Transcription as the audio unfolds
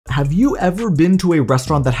Have you ever been to a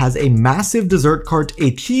restaurant that has a massive dessert cart,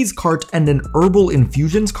 a cheese cart, and an herbal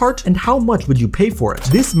infusions cart? And how much would you pay for it?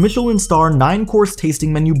 This Michelin star 9-course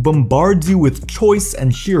tasting menu bombards you with choice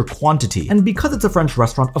and sheer quantity. And because it's a French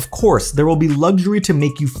restaurant, of course, there will be luxury to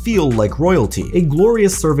make you feel like royalty. A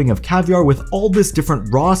glorious serving of caviar with all this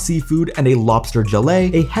different raw seafood and a lobster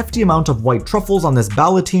gelée, a hefty amount of white truffles on this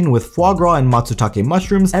ballotine with foie gras and matsutake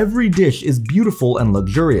mushrooms. Every dish is beautiful and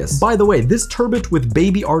luxurious. By the way, this turbot with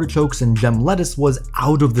baby artichokes and gem lettuce was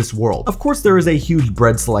out of this world. Of course, there is a huge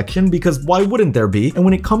bread selection, because why wouldn't there be? And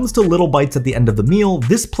when it comes to little bites at the end of the meal,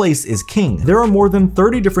 this place is king. There are more than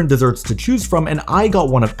 30 different desserts to choose from, and I got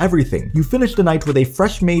one of everything. You finish the night with a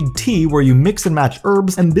fresh made tea where you mix and match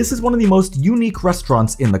herbs, and this is one of the most unique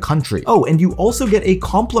restaurants in the country. Oh, and you also get a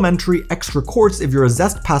complimentary extra course if you're a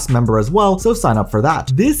Zest Pass member as well, so sign up for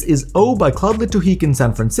that. This is O by Claude Tohic in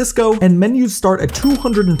San Francisco, and menus start at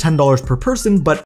 $210 per person, but